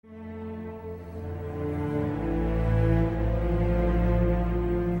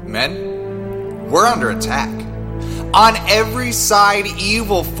Men, we're under attack. On every side,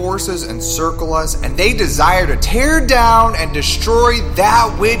 evil forces encircle us, and they desire to tear down and destroy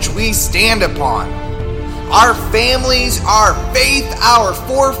that which we stand upon. Our families, our faith, our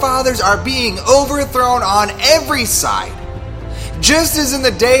forefathers are being overthrown on every side. Just as in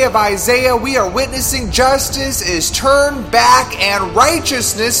the day of Isaiah, we are witnessing justice is turned back and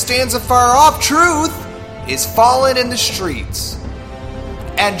righteousness stands afar off. Truth is fallen in the streets.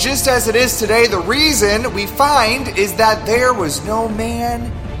 And just as it is today, the reason we find is that there was no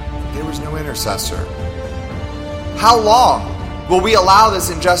man, there was no intercessor. How long will we allow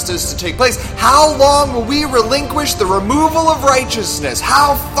this injustice to take place? How long will we relinquish the removal of righteousness?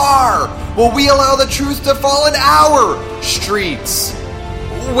 How far will we allow the truth to fall in our streets?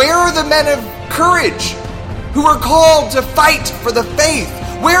 Where are the men of courage who are called to fight for the faith?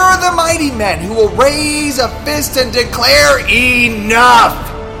 Where are the mighty men who will raise a fist and declare enough?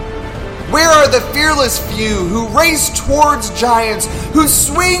 Where are the fearless few who race towards giants, who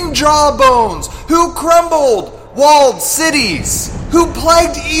swing jawbones, who crumbled walled cities, who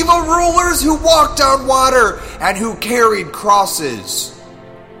plagued evil rulers, who walked on water, and who carried crosses?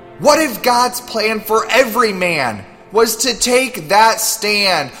 What if God's plan for every man was to take that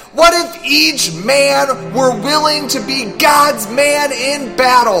stand? What if each man were willing to be God's man in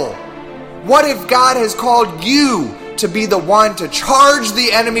battle? What if God has called you to be the one to charge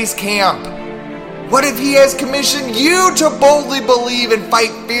the enemy's camp? What if he has commissioned you to boldly believe and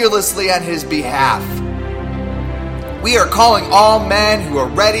fight fearlessly on his behalf? We are calling all men who are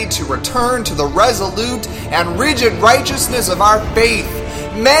ready to return to the resolute and rigid righteousness of our faith.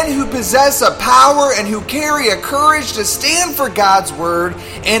 Men who possess a power and who carry a courage to stand for God's word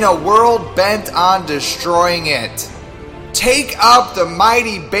in a world bent on destroying it. Take up the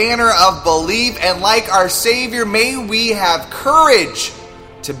mighty banner of belief, and like our Savior, may we have courage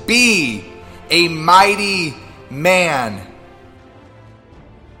to be a mighty man.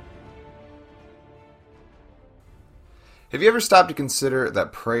 Have you ever stopped to consider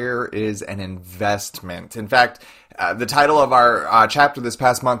that prayer is an investment? In fact, the title of our chapter this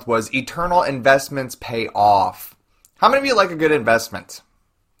past month was Eternal Investments Pay Off. How many of you like a good investment?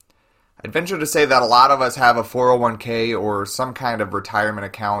 I'd venture to say that a lot of us have a 401k or some kind of retirement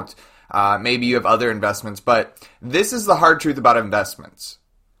account. Maybe you have other investments, but this is the hard truth about investments.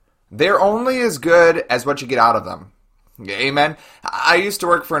 They're only as good as what you get out of them. Amen. I used to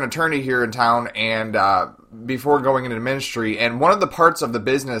work for an attorney here in town, and before going into ministry, and one of the parts of the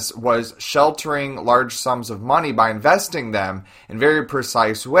business was sheltering large sums of money by investing them in very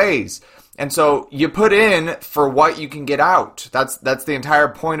precise ways. And so you put in for what you can get out. That's the entire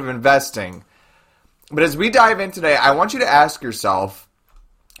point of investing. But as we dive in today, I want you to ask yourself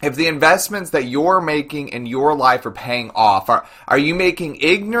if the investments that you're making in your life are paying off. Are you making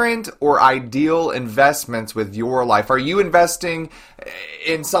ignorant or ideal investments with your life? Are you investing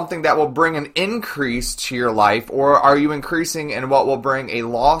in something that will bring an increase to your life, or are you increasing in what will bring a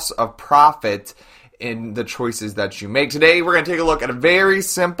loss of profit in the choices that you make? Today, we're going to take a look at a very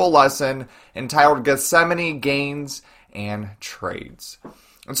simple lesson entitled Gethsemane Gains and Trades.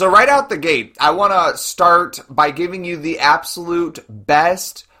 And so right out the gate, I want to start by giving you the absolute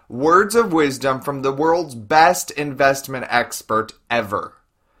best words of wisdom from the world's best investment expert ever.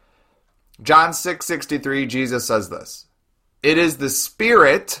 John 6:63, Jesus says this: "It is the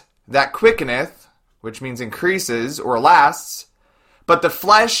Spirit that quickeneth," which means increases or lasts, "but the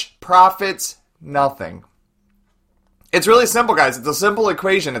flesh profits nothing." It's really simple, guys. It's a simple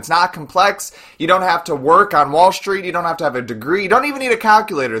equation. It's not complex. You don't have to work on Wall Street. You don't have to have a degree. You don't even need a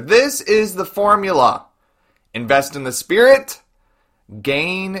calculator. This is the formula. Invest in the Spirit,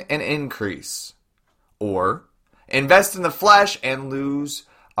 gain an increase. Or invest in the flesh and lose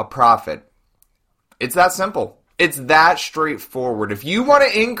a profit. It's that simple. It's that straightforward. If you want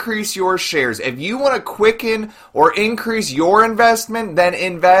to increase your shares, if you want to quicken or increase your investment, then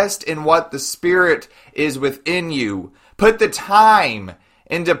invest in what the Spirit is within you. Put the time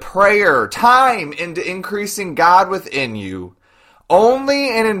into prayer, time into increasing God within you. Only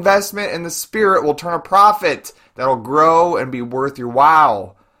an investment in the Spirit will turn a profit that'll grow and be worth your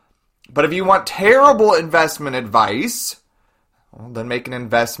while. But if you want terrible investment advice, well, then make an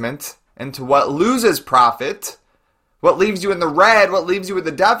investment into what loses profit, what leaves you in the red, what leaves you with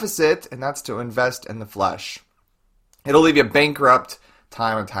a deficit, and that's to invest in the flesh. It'll leave you bankrupt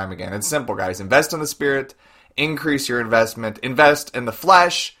time and time again. It's simple, guys. Invest in the Spirit, increase your investment, invest in the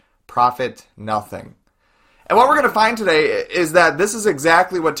flesh, profit nothing. And what we're going to find today is that this is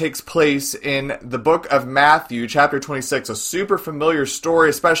exactly what takes place in the book of Matthew, chapter 26, a super familiar story,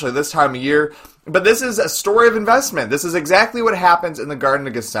 especially this time of year. But this is a story of investment. This is exactly what happens in the Garden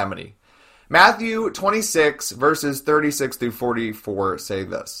of Gethsemane. Matthew 26, verses 36 through 44 say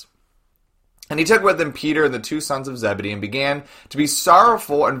this. And he took with him Peter and the two sons of Zebedee, and began to be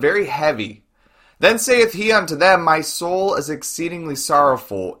sorrowful and very heavy. Then saith he unto them, My soul is exceedingly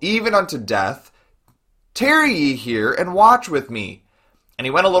sorrowful, even unto death. Tarry ye here, and watch with me. And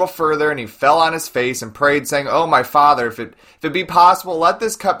he went a little further, and he fell on his face, and prayed, saying, O my Father, if it be possible, let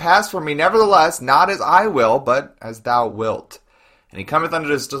this cup pass from me. Nevertheless, not as I will, but as thou wilt. And he cometh unto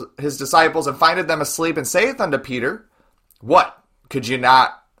his disciples, and findeth them asleep, and saith unto Peter, What? Could ye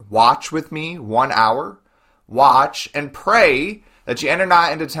not watch with me 1 hour? Watch and pray that ye enter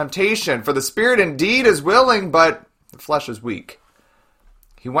not into temptation. For the spirit indeed is willing, but the flesh is weak.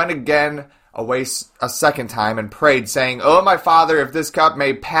 He went again away a second time, and prayed, saying, O my Father, if this cup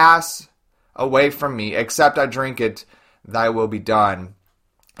may pass away from me, except I drink it, thy will be done.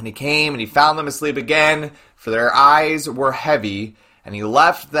 And he came, and he found them asleep again, for their eyes were heavy. And he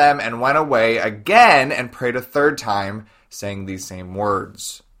left them, and went away again, and prayed a third time, saying these same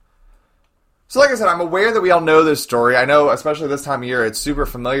words. So like I said, I'm aware that we all know this story. I know, especially this time of year, it's super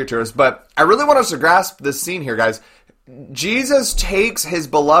familiar to us. But I really want us to grasp this scene here, guys. Jesus takes his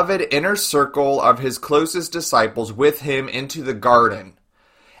beloved inner circle of his closest disciples with him into the garden.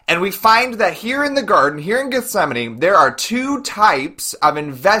 And we find that here in the garden, here in Gethsemane, there are two types of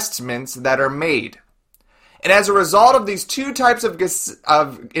investments that are made. And as a result of these two types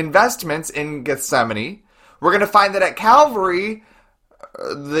of investments in Gethsemane, we're going to find that at Calvary,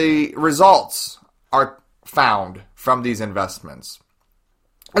 the results are found from these investments.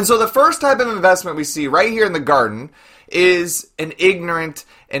 And so the first type of investment we see right here in the garden is an ignorant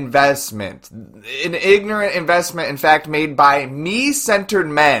investment. An ignorant investment, in fact, made by me-centered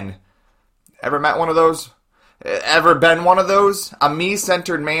men. Ever met one of those? Ever been one of those? A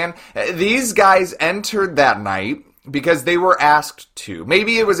me-centered man? These guys entered that night because they were asked to.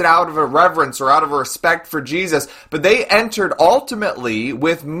 Maybe it was out of a reverence or out of a respect for Jesus, but they entered ultimately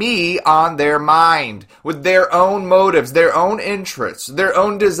with me on their mind, with their own motives, their own interests, their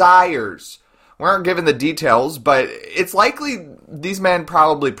own desires. We aren't given the details, but it's likely these men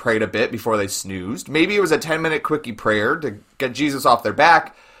probably prayed a bit before they snoozed. Maybe it was a 10-minute quickie prayer to get Jesus off their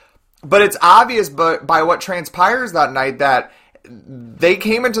back. But it's obvious by what transpires that night that they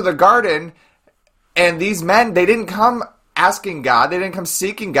came into the garden, and these men, they didn't come asking God. They didn't come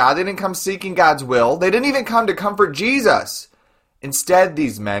seeking God. They didn't come seeking God's will. They didn't even come to comfort Jesus. Instead,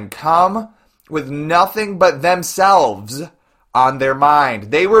 these men come with nothing but themselves on their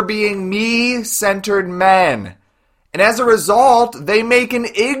mind. They were being me-centered men. And as a result, they make an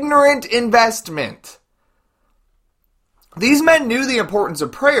ignorant investment. These men knew the importance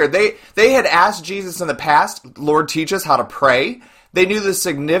of prayer. They had asked Jesus in the past, Lord, teach us how to pray. They knew the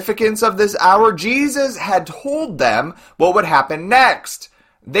significance of this hour. Jesus had told them what would happen next.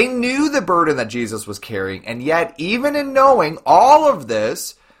 They knew the burden that Jesus was carrying, and yet, even in knowing all of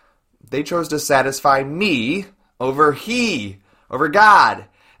this, they chose to satisfy me over God.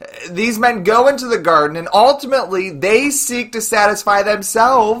 These men go into the garden, and ultimately, they seek to satisfy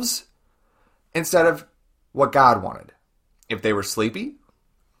themselves instead of what God wanted. If they were sleepy,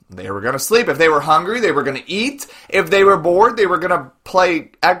 they were going to sleep. If they were hungry, they were going to eat. If they were bored, they were going to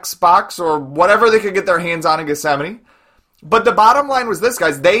play Xbox or whatever they could get their hands on in Gethsemane. But the bottom line was this,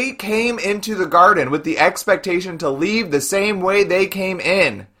 guys. They came into the garden with the expectation to leave the same way they came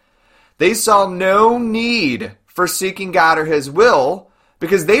in. They saw no need for seeking God or His will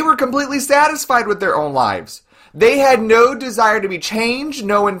because they were completely satisfied with their own lives. They had no desire to be changed,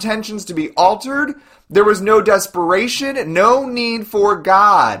 no intentions to be altered. There was no desperation, no need for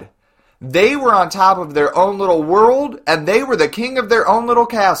God. They were on top of their own little world, and they were the king of their own little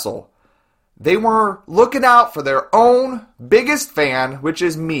castle. They were looking out for their own biggest fan, which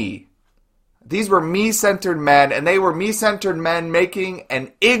is me. These were me-centered men, and they were me-centered men making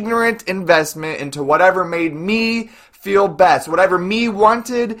an ignorant investment into whatever made me feel best. Whatever me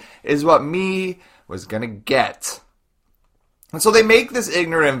wanted is what me was going to get. And so they make this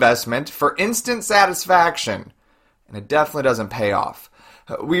ignorant investment for instant satisfaction, and it definitely doesn't pay off.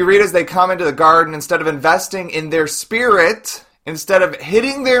 We read as they come into the garden, instead of investing in their spirit, instead of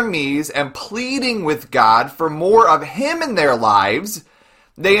hitting their knees and pleading with God for more of Him in their lives,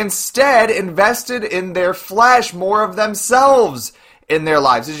 they instead invested in their flesh, more of themselves in their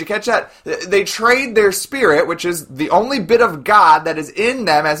lives. Did you catch that? They trade their spirit, which is the only bit of God that is in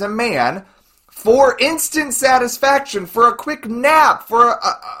them as a man, for instant satisfaction, for a quick nap, for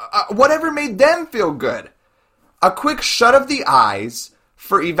whatever made them feel good. A quick shut of the eyes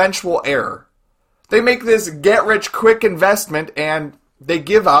for eventual error. They make this get-rich-quick investment, and they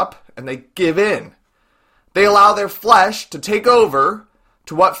give up, and they give in. They allow their flesh to take over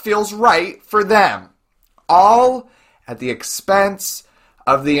to what feels right for them, all at the expense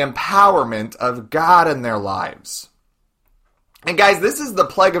of the empowerment of God in their lives. And guys, this is the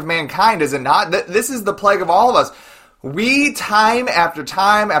plague of mankind, is it not? This is the plague of all of us. We, time after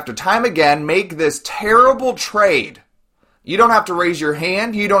time after time again, make this terrible trade. You don't have to raise your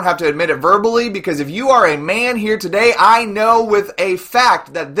hand. You don't have to admit it verbally, because if you are a man here today, I know with a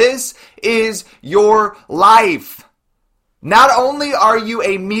fact that this is your life. Not only are you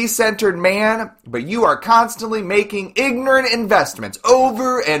a me-centered man, but you are constantly making ignorant investments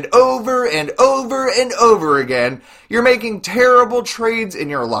over and over and over and over again. You're making terrible trades in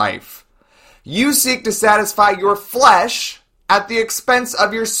your life. You seek to satisfy your flesh at the expense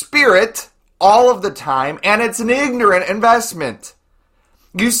of your spirit all of the time, and it's an ignorant investment.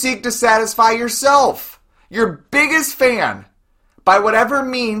 You seek to satisfy yourself, your biggest fan, by whatever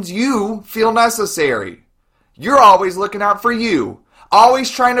means you feel necessary. You're always looking out for you, always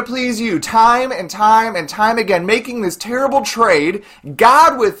trying to please you, time and time and time again, making this terrible trade,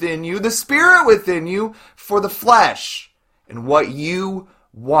 God within you, the Spirit within you, for the flesh and what you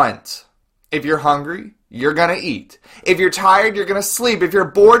want. If you're hungry, you're going to eat. If you're tired, you're going to sleep. If you're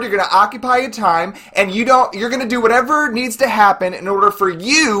bored, you're going to occupy your time, and you're going to do whatever needs to happen in order for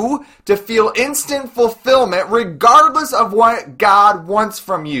you to feel instant fulfillment, regardless of what God wants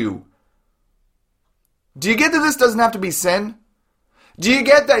from you. Do you get that this doesn't have to be sin? Do you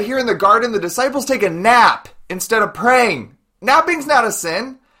get that here in the garden, the disciples take a nap instead of praying? Napping's not a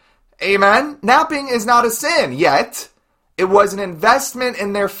sin. Amen? Napping is not a sin, yet it was an investment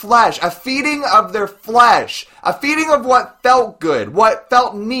in their flesh, a feeding of their flesh, a feeding of what felt good, what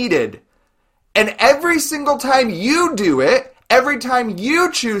felt needed. And every single time you do it, every time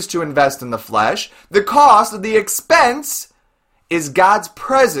you choose to invest in the flesh, the cost, the expense, is God's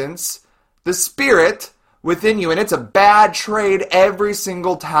presence, the Spirit within you. And it's a bad trade every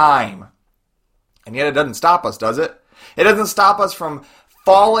single time. And yet it doesn't stop us, does it? It doesn't stop us from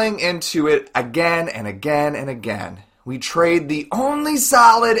falling into it again and again and again. We trade the only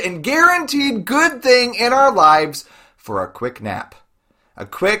solid and guaranteed good thing in our lives for a quick nap. A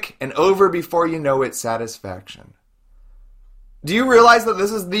quick and over before you know it satisfaction. Do you realize that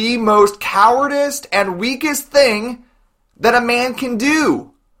this is the most cowardice and weakest thing that a man can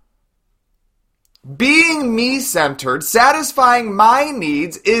do? Being me-centered, satisfying my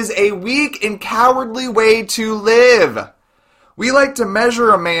needs, is a weak and cowardly way to live. We like to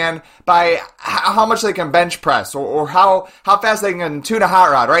measure a man by how much they can bench press or how fast they can tune a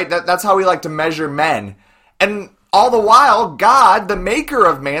hot rod, right? That's how we like to measure men. And all the while, God, the maker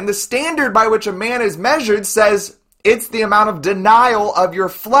of man, the standard by which a man is measured, says it's the amount of denial of your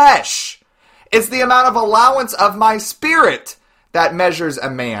flesh. It's the amount of allowance of my spirit that measures a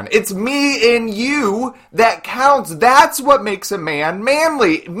man. It's me in you that counts. That's what makes a man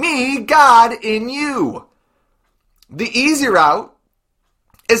manly. Me, God, in you. The easy route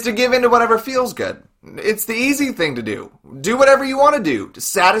is to give in to whatever feels good. It's the easy thing to do. Do whatever you want to do to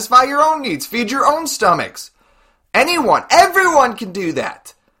satisfy your own needs, feed your own stomachs. Everyone can do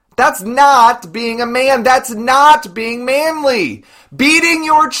that. That's not being a man. That's not being manly. Beating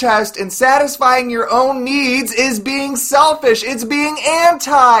your chest and satisfying your own needs is being selfish. It's being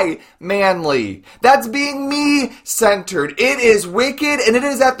anti-manly. That's being me-centered. It is wicked, and it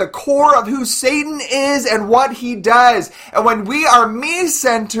is at the core of who Satan is and what he does. And when we are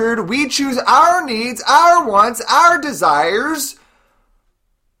me-centered, we choose our needs, our wants, our desires.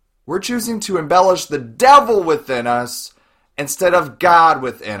 We're choosing to embellish the devil within us instead of God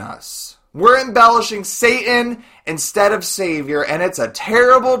within us. We're embellishing Satan instead of Savior, and it's a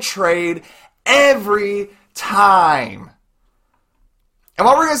terrible trade every time. And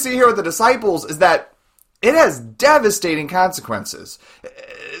what we're going to see here with the disciples is that it has devastating consequences.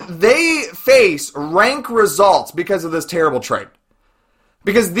 They face rank results because of this terrible trade.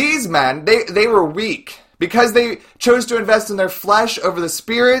 Because these men, they were weak. Because they chose to invest in their flesh over the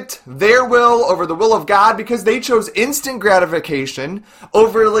Spirit, their will over the will of God, because they chose instant gratification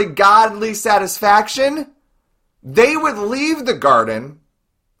over godly satisfaction, they would leave the garden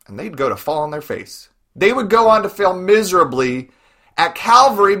and they'd go to fall on their face. They would go on to fail miserably at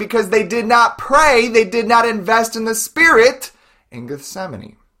Calvary because they did not pray, they did not invest in the Spirit in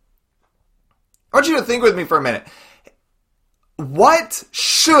Gethsemane. I want you to think with me for a minute. What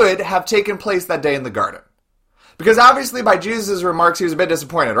should have taken place that day in the garden? Because obviously by Jesus' remarks, he was a bit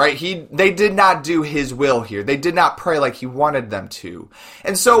disappointed, right? They did not do his will here. They did not pray like he wanted them to.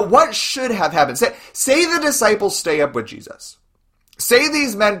 And so what should have happened? Say the disciples stay up with Jesus. Say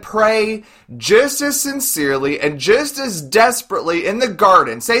these men pray just as sincerely and just as desperately in the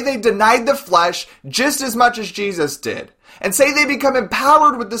garden. Say they denied the flesh just as much as Jesus did. And say they become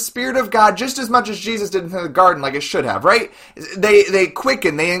empowered with the Spirit of God just as much as Jesus did in the garden, like it should have, right? They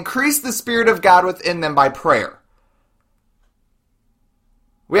quicken, they increase the Spirit of God within them by prayer.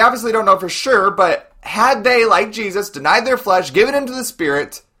 We obviously don't know for sure, but had they, like Jesus, denied their flesh, given into the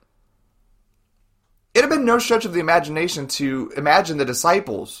Spirit, it had been no stretch of the imagination to imagine the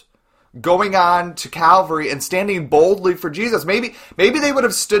disciples going on to Calvary and standing boldly for Jesus. Maybe they would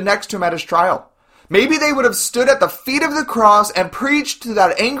have stood next to him at his trial. Maybe they would have stood at the feet of the cross and preached to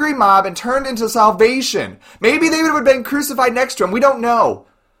that angry mob and turned into salvation. Maybe they would have been crucified next to him. We don't know.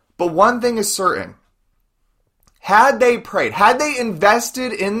 But one thing is certain. Had they prayed, had they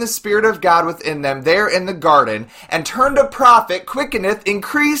invested in the Spirit of God within them there in the garden, and turned a prophet, quickeneth,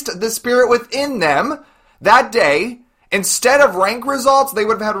 increased the Spirit within them that day, instead of rank results, they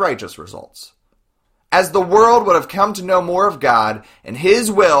would have had righteous results. As the world would have come to know more of God and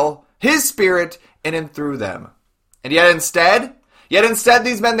His will, His Spirit, in and through them. And yet instead,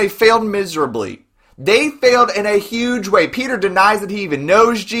 these men, they failed miserably. They failed in a huge way. Peter denies that he even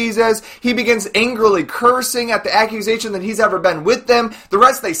knows Jesus. He begins angrily cursing at the accusation that he's ever been with them. The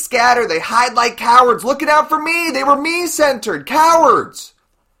rest, they scatter. They hide like cowards. Looking out for me. They were me-centered. Cowards.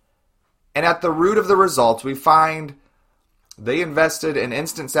 And at the root of the results, we find they invested in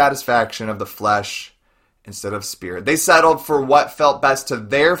instant satisfaction of the flesh instead of spirit. They settled for what felt best to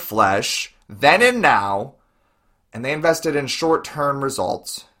their flesh, then and now, and they invested in short-term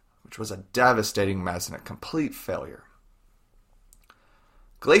results, which was a devastating mess and a complete failure.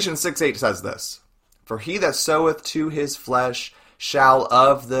 Galatians 6:8 says this, "For he that soweth to his flesh shall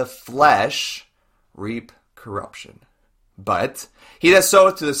of the flesh reap corruption. But he that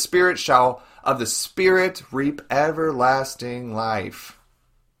soweth to the Spirit shall of the Spirit reap everlasting life."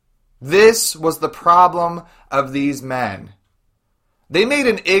 This was the problem of these men. They made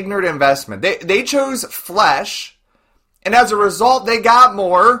an ignorant investment. They chose flesh, and as a result, they got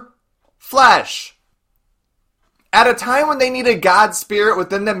more flesh. At a time when they needed God's Spirit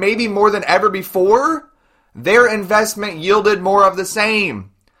within them maybe more than ever before, their investment yielded more of the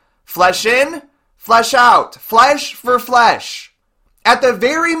same. Flesh in, flesh out. Flesh for flesh. At the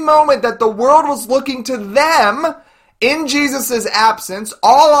very moment that the world was looking to them, in Jesus' absence,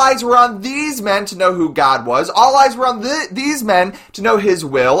 all eyes were on these men to know who God was. All eyes were on these men to know His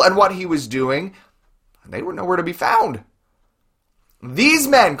will and what He was doing. And they were nowhere to be found. These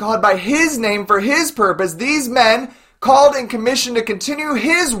men, called by His name for His purpose, these men called and commissioned to continue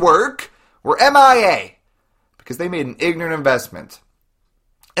His work, were MIA, because they made an ignorant investment.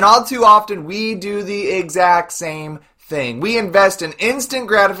 And all too often, we do the exact same thing. We invest in instant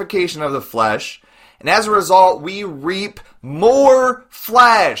gratification of the flesh, and as a result, we reap more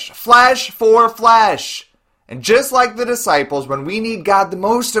flesh. Flesh for flesh. And just like the disciples, when we need God the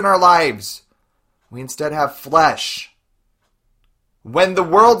most in our lives, we instead have flesh. When the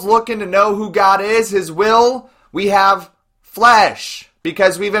world's looking to know who God is, His will, we have flesh.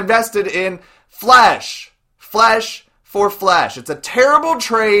 Because we've invested in flesh. Flesh for flesh. It's a terrible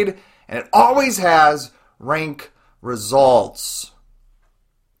trade, and it always has rank results.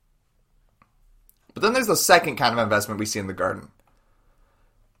 But then there's the second kind of investment we see in the garden.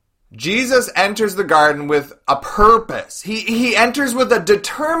 Jesus enters the garden with a purpose. He enters with a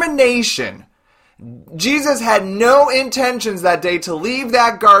determination. Jesus had no intentions that day to leave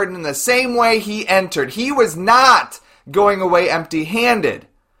that garden in the same way He entered. He was not going away empty-handed.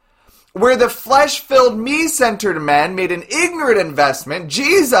 Where the flesh-filled, me-centered men made an ignorant investment,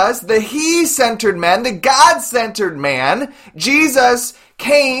 Jesus, the He-centered man, the God-centered man, Jesus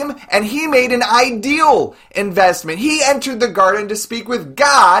came and He made an ideal investment. He entered the garden to speak with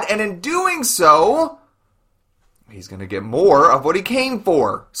God, and in doing so, He's going to get more of what He came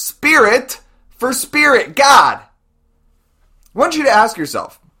for. Spirit for Spirit, God. I want you to ask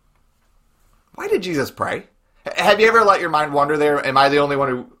yourself, why did Jesus pray? Have you ever let your mind wander there? Am I the only one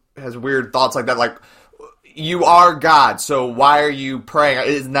who has weird thoughts like that? Like, you are God, so why are you praying?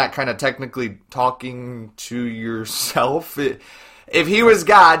 Isn't that kind of technically talking to yourself? If He was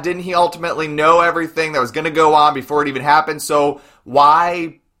God, didn't He ultimately know everything that was going to go on before it even happened? So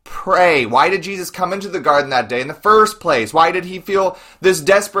why pray? Why did Jesus come into the garden that day in the first place? Why did He feel this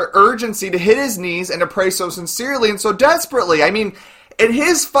desperate urgency to hit His knees and to pray so sincerely and so desperately? I mean, in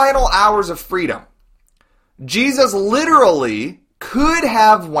His final hours of freedom, Jesus literally could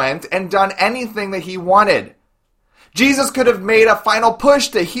have went and done anything that He wanted. Jesus could have made a final push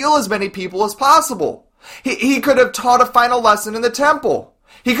to heal as many people as possible. He could have taught a final lesson in the temple.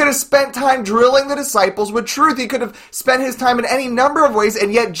 He could have spent time drilling the disciples with truth. He could have spent his time in any number of ways,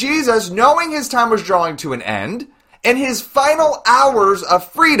 and yet Jesus, knowing his time was drawing to an end, in his final hours of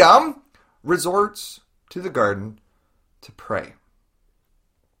freedom, resorts to the garden to pray.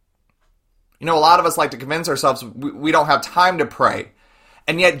 You know, a lot of us like to convince ourselves we don't have time to pray.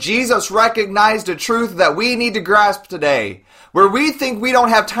 And yet Jesus recognized a truth that we need to grasp today. Where we think we don't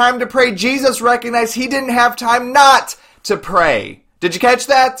have time to pray, Jesus recognized he didn't have time not to pray. Did you catch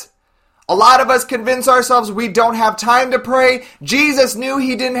that? A lot of us convince ourselves we don't have time to pray. Jesus knew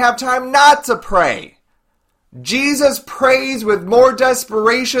he didn't have time not to pray. Jesus prays with more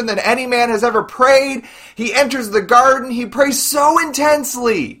desperation than any man has ever prayed. He enters the garden. He prays so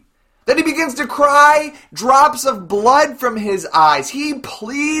intensely that he begins to cry drops of blood from his eyes. He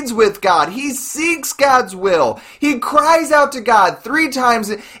pleads with God. He seeks God's will. He cries out to God 3 times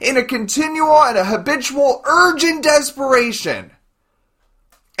in a continual and a habitual urgent desperation.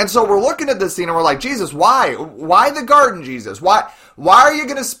 And so we're looking at this scene and we're like, Jesus, why? Why the garden, Jesus? Why are you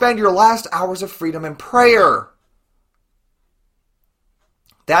going to spend your last hours of freedom in prayer?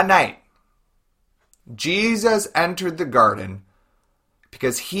 That night, Jesus entered the garden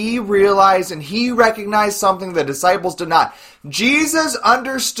because he realized and he recognized something the disciples did not. Jesus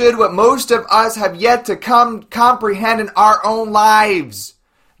understood what most of us have yet to comprehend in our own lives.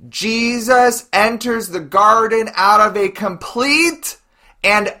 Jesus enters the garden out of a complete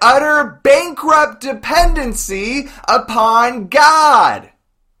and utter bankrupt dependency upon God.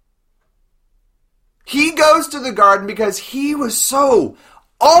 He goes to the garden because he was so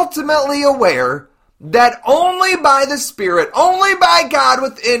ultimately aware that only by the Spirit, only by God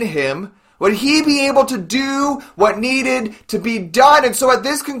within him, would he be able to do what needed to be done. And so at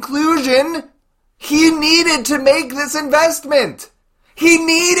this conclusion, he needed to make this investment. He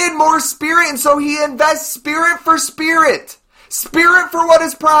needed more Spirit, and so he invests Spirit for Spirit. Spirit for what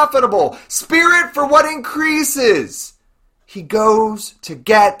is profitable. Spirit for what increases. He goes to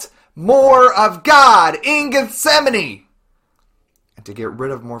get more of God in Gethsemane and to get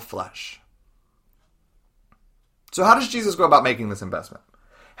rid of more flesh. So how does Jesus go about making this investment?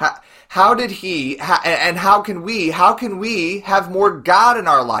 How did he, and how can we have more God in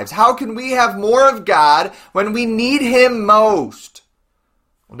our lives? How can we have more of God when we need him most?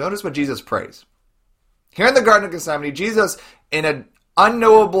 Well, notice what Jesus prays. Here in the Garden of Gethsemane, Jesus, in an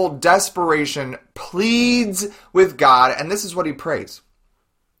unknowable desperation, pleads with God, and this is what he prays.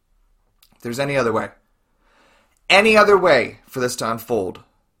 If there's any other way for this to unfold,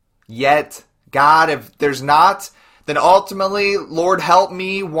 yet, God, if there's not, then ultimately, Lord, help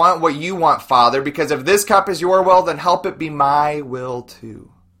me want what you want, Father, because if this cup is your will, then help it be my will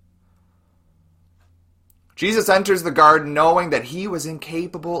too. Jesus enters the garden knowing that he was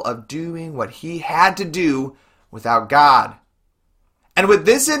incapable of doing what he had to do without God. And with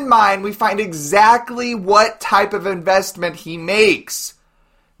this in mind, we find exactly what type of investment he makes.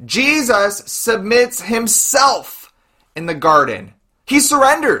 Jesus submits himself in the garden. He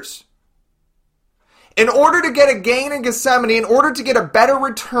surrenders. In order to get a gain in Gethsemane, in order to get a better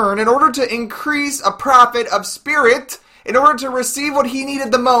return, in order to increase a profit of spirit, in order to receive what he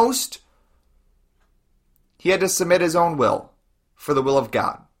needed the most, he had to submit his own will for the will of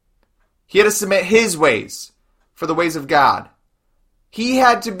God. He had to submit his ways for the ways of God. He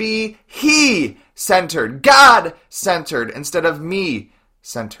had to be he-centered, God-centered, instead of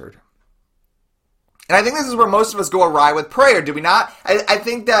me-centered. And I think this is where most of us go awry with prayer, do we not? I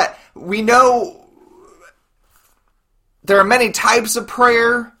think that we know there are many types of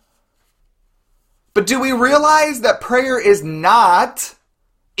prayer, but do we realize that prayer is not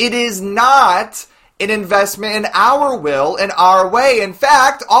an investment in our will, in our way? In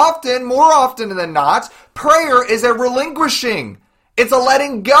fact, more often than not, prayer is a relinquishing. It's a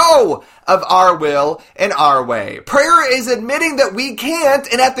letting go of our will and our way. Prayer is admitting that we can't,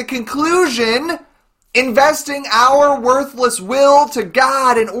 and at the conclusion, investing our worthless will to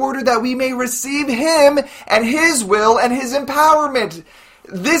God in order that we may receive him and his will and his empowerment.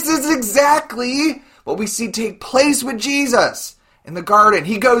 This is exactly what we see take place with Jesus in the garden.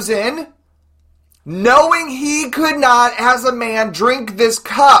 He goes in, knowing he could not, as a man, drink this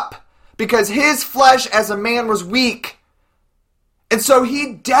cup, because his flesh as a man was weak. And so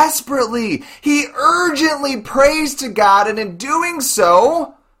he urgently prays to God, and in doing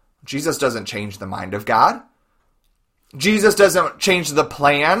so, Jesus doesn't change the mind of God. Jesus doesn't change the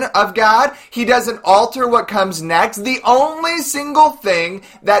plan of God. He doesn't alter what comes next. The only single thing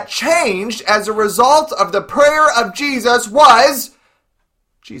that changed as a result of the prayer of Jesus was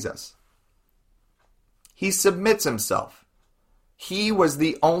Jesus. He submits himself. He was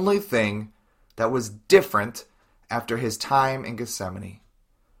the only thing that was different after his time in Gethsemane.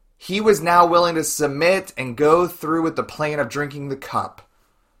 he was now willing to submit and go through with the plan of drinking the cup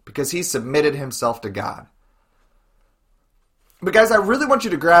because he submitted himself to God. But guys, I really want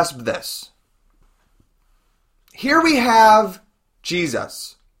you to grasp this. Here we have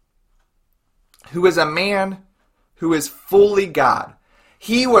Jesus, who is a man who is fully God.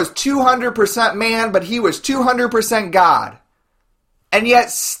 He was 200% man, but he was 200% God. And yet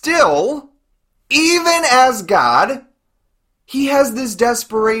still, even as God, he has this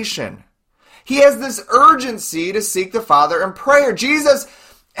desperation. He has this urgency to seek the Father in prayer. Jesus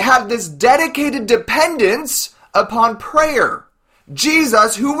had this dedicated dependence upon prayer.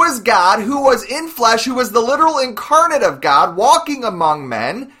 Jesus, who was God, who was in flesh, who was the literal incarnate of God, walking among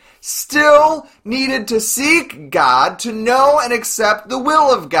men, still needed to seek God to know and accept the will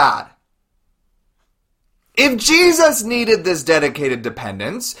of God. If Jesus needed this dedicated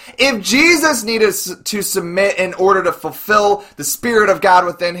dependence, if Jesus needed to submit in order to fulfill the Spirit of God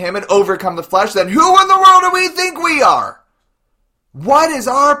within him and overcome the flesh, then who in the world do we think we are? What is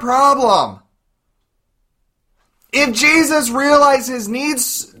our problem? If Jesus realized his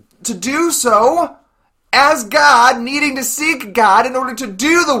needs to do so, as God, needing to seek God in order to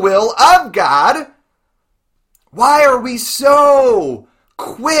do the will of God, why are we so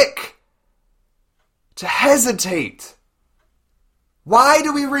quick to hesitate? Why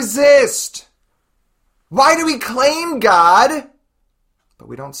do we resist? Why do we claim God, but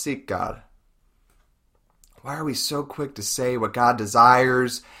we don't seek God? Why are we so quick to say what God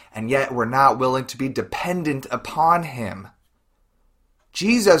desires, and yet we're not willing to be dependent upon him?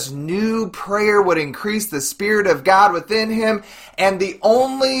 Jesus knew prayer would increase the Spirit of God within him, and the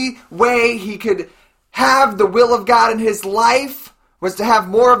only way he could have the will of God in his life was to have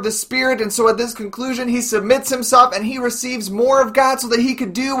more of the Spirit. And so at this conclusion, he submits himself and he receives more of God so that he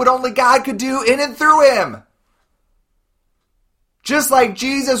could do what only God could do in and through him. Just like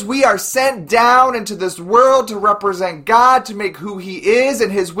Jesus, we are sent down into this world to represent God, to make who he is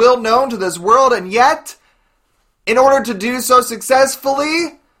and his will known to this world. And yet, in order to do so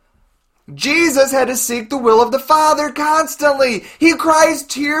successfully, Jesus had to seek the will of the Father constantly. He cries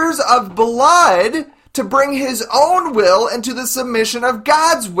tears of blood to bring his own will into the submission of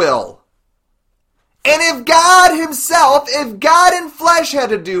God's will. And if God himself, if God in flesh had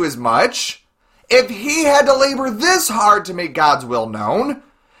to do as much, if he had to labor this hard to make God's will known,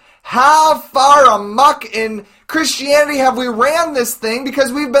 how far amuck in Christianity have we ran this thing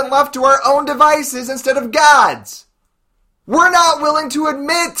because we've been left to our own devices instead of God's? We're not willing to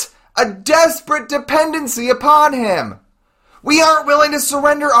admit a desperate dependency upon him. We aren't willing to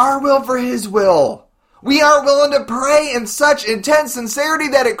surrender our will for his will. We aren't willing to pray in such intense sincerity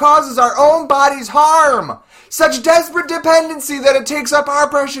that it causes our own bodies harm. Such desperate dependency that it takes up our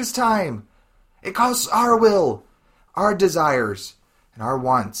precious time. It costs our will, our desires, and our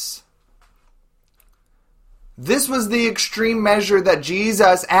wants. This was the extreme measure that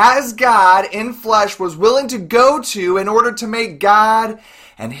Jesus, as God in flesh, was willing to go to in order to make God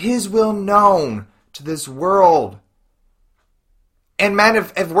and his will known to this world. And man,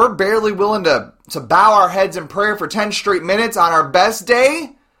 if we're barely willing to bow our heads in prayer for 10 straight minutes on our best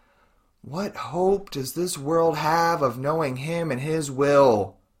day, what hope does this world have of knowing him and his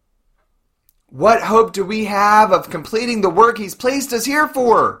will? What hope do we have of completing the work he's placed us here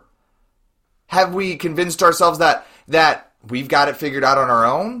for? Have we convinced ourselves that we've got it figured out on our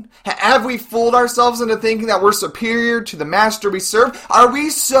own? Have we fooled ourselves into thinking that we're superior to the master we serve? Are we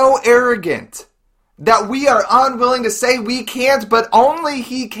so arrogant that we are unwilling to say we can't, but only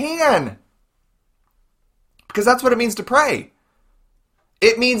he can? Because that's what it means to pray.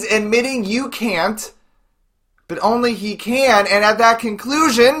 It means admitting you can't, but only he can, and at that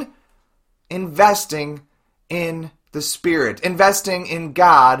conclusion, investing in the Spirit, investing in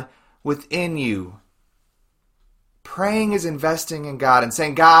God within you. Praying is investing in God and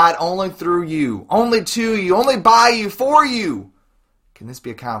saying, God, only through you, only to you, only by you, for you, can this be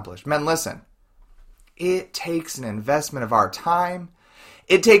accomplished. Men, listen, it takes an investment of our time.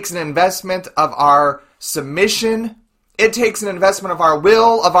 It takes an investment of our submission. It takes an investment of our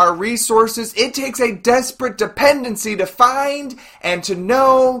will, of our resources. It takes a desperate dependency to find and to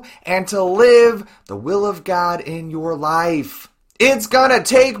know and to live the will of God in your life. It's gonna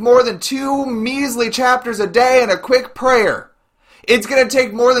take more than 2 measly chapters a day and a quick prayer. It's gonna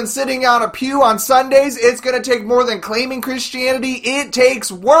take more than sitting on a pew on Sundays. It's gonna take more than claiming Christianity. It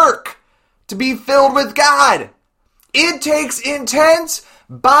takes work to be filled with God. It takes intense,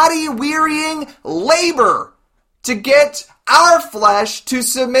 body-wearying labor to get our flesh to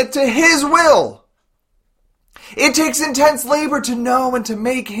submit to his will. It takes intense labor to know and to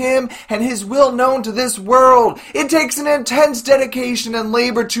make him and his will known to this world. It takes an intense dedication and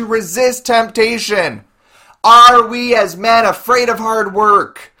labor to resist temptation. Are we as men afraid of hard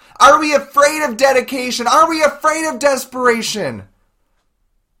work? Are we afraid of dedication? Are we afraid of desperation?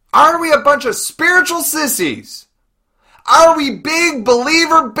 Are we a bunch of spiritual sissies? Are we big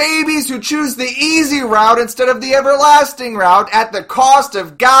believer babies who choose the easy route instead of the everlasting route at the cost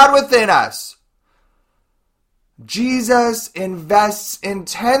of God within us? Jesus invests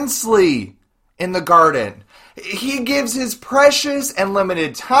intensely in the garden. He gives his precious and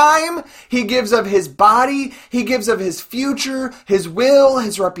limited time. He gives of his body. He gives of his future, his will,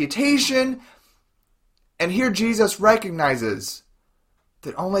 his reputation. And here Jesus recognizes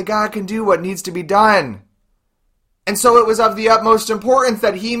that only God can do what needs to be done. And so it was of the utmost importance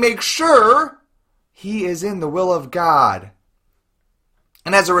that he make sure he is in the will of God.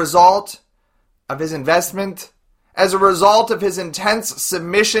 And as a result of his investment, as a result of his intense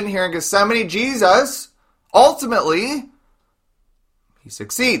submission here in Gethsemane, Jesus, ultimately, he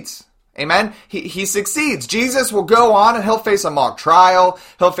succeeds. Amen? He succeeds. Jesus will go on and he'll face a mock trial.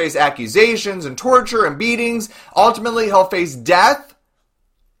 He'll face accusations and torture and beatings. Ultimately, he'll face death.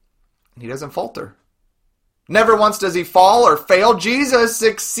 And he doesn't falter. Never once does he fall or fail. Jesus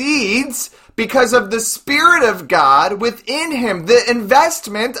succeeds because of the Spirit of God within him. The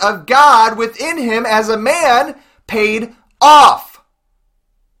investment of God within him as a man paid off.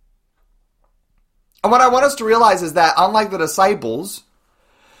 And what I want us to realize is that, unlike the disciples,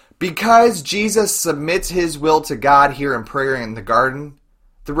 because Jesus submits his will to God here in prayer in the garden,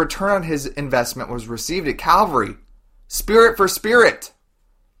 the return on his investment was received at Calvary. Spirit for spirit.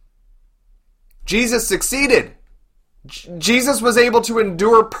 Jesus succeeded. Jesus was able to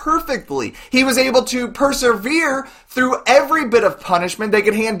endure perfectly. He was able to persevere through every bit of punishment they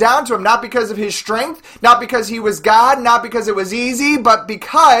could hand down to him, not because of his strength, not because he was God, not because it was easy, but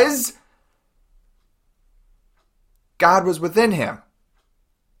because God was within him.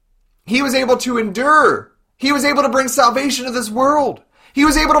 He was able to endure. He was able to bring salvation to this world. He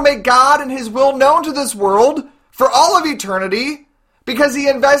was able to make God and his will known to this world for all of eternity because he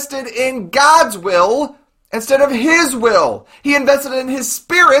invested in God's will instead of his will. He invested in his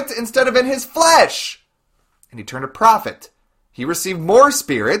spirit instead of in his flesh. And he turned a profit. He received more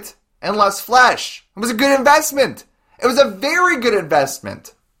spirit and less flesh. It was a good investment. It was a very good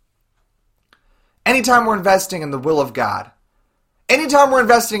investment. Anytime we're investing in the will of God, anytime we're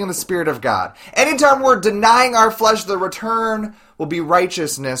investing in the Spirit of God, anytime we're denying our flesh, the return will be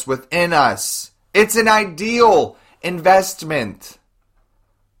righteousness within us. It's an ideal investment.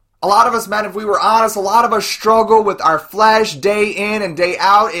 A lot of us men, if we were honest, a lot of us struggle with our flesh day in and day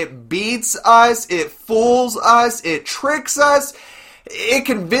out. It beats us, it fools us, it tricks us, it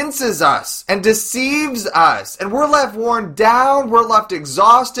convinces us and deceives us. And we're left worn down, we're left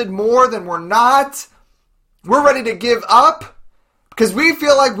exhausted more than we're not. We're ready to give up because we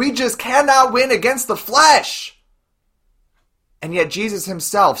feel like we just cannot win against the flesh. And yet Jesus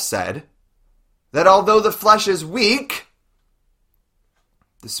himself said that although the flesh is weak,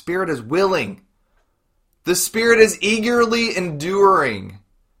 the Spirit is willing. The Spirit is eagerly enduring.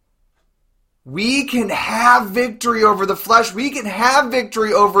 We can have victory over the flesh. We can have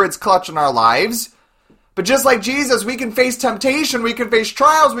victory over its clutch in our lives. But just like Jesus, we can face temptation. We can face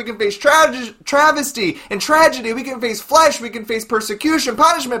trials. We can face travesty and tragedy. We can face flesh. We can face persecution,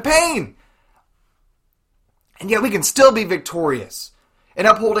 punishment, pain. And yet we can still be victorious in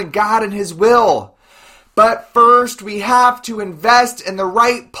upholding God and his will. But first, we have to invest in the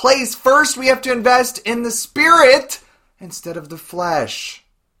right place. First, we have to invest in the Spirit instead of the flesh.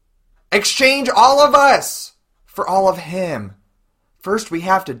 Exchange all of us for all of him. First, we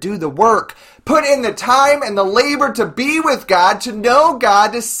have to do the work. Put in the time and the labor to be with God, to know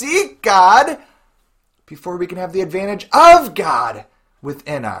God, to seek God, before we can have the advantage of God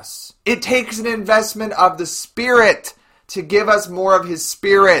within us. It takes an investment of the Spirit to give us more of his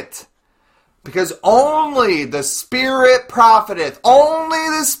Spirit. Because only the Spirit profiteth. Only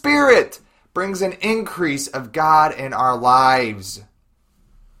the Spirit brings an increase of God in our lives.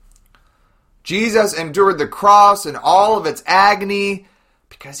 Jesus endured the cross and all of its agony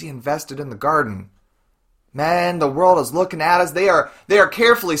because he invested in the garden. Man, the world is looking at us. They are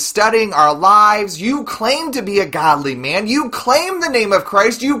carefully studying our lives. You claim to be a godly man. You claim the name of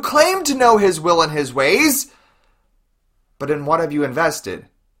Christ. You claim to know his will and his ways. But in what have you invested?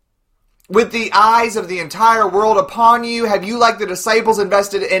 With the eyes of the entire world upon you, have you, like the disciples,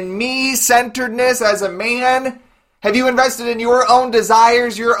 invested in me-centeredness as a man? Have you invested in your own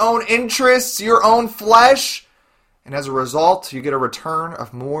desires, your own interests, your own flesh? And as a result, you get a return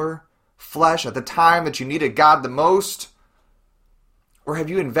of more flesh at the time that you needed God the most? Or have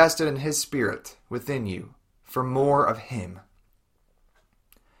you invested in His Spirit within you for more of Him?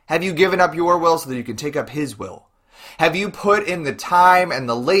 Have you given up your will so that you can take up His will? Have you put in the time and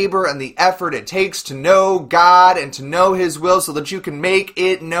the labor and the effort it takes to know God and to know His will so that you can make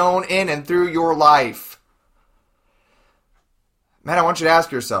it known in and through your life? Man, I want you to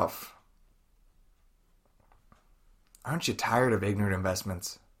ask yourself, aren't you tired of ignorant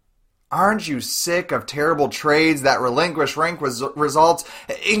investments? Aren't you sick of terrible trades that relinquish rank results?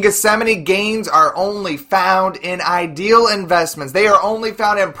 In Gethsemane, gains are only found in ideal investments. They are only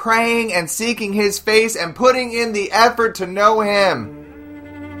found in praying and seeking His face and putting in the effort to know Him.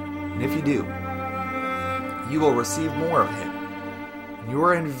 And if you do, you will receive more of Him.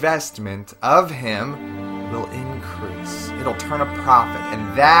 Your investment of Him will increase. It'll turn a profit.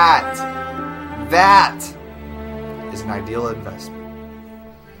 And that is an ideal investment.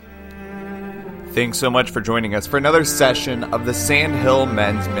 Thanks so much for joining us for another session of the Sandhill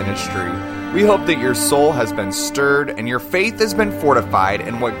Men's Ministry. We hope that your soul has been stirred and your faith has been fortified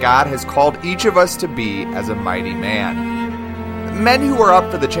in what God has called each of us to be as a mighty man. Men who are up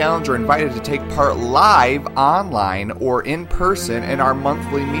for the challenge are invited to take part live, online, or in person in our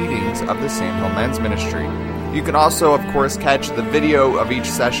monthly meetings of the Sandhill Men's Ministry. You can also, of course, catch the video of each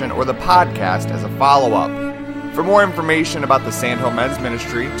session or the podcast as a follow-up. For more information about the Sandhill Men's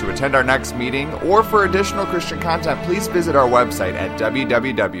Ministry, to attend our next meeting, or for additional Christian content, please visit our website at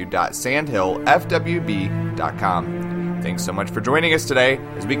www.sandhillfwb.com. Thanks so much for joining us today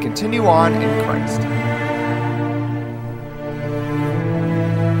as we continue on in Christ.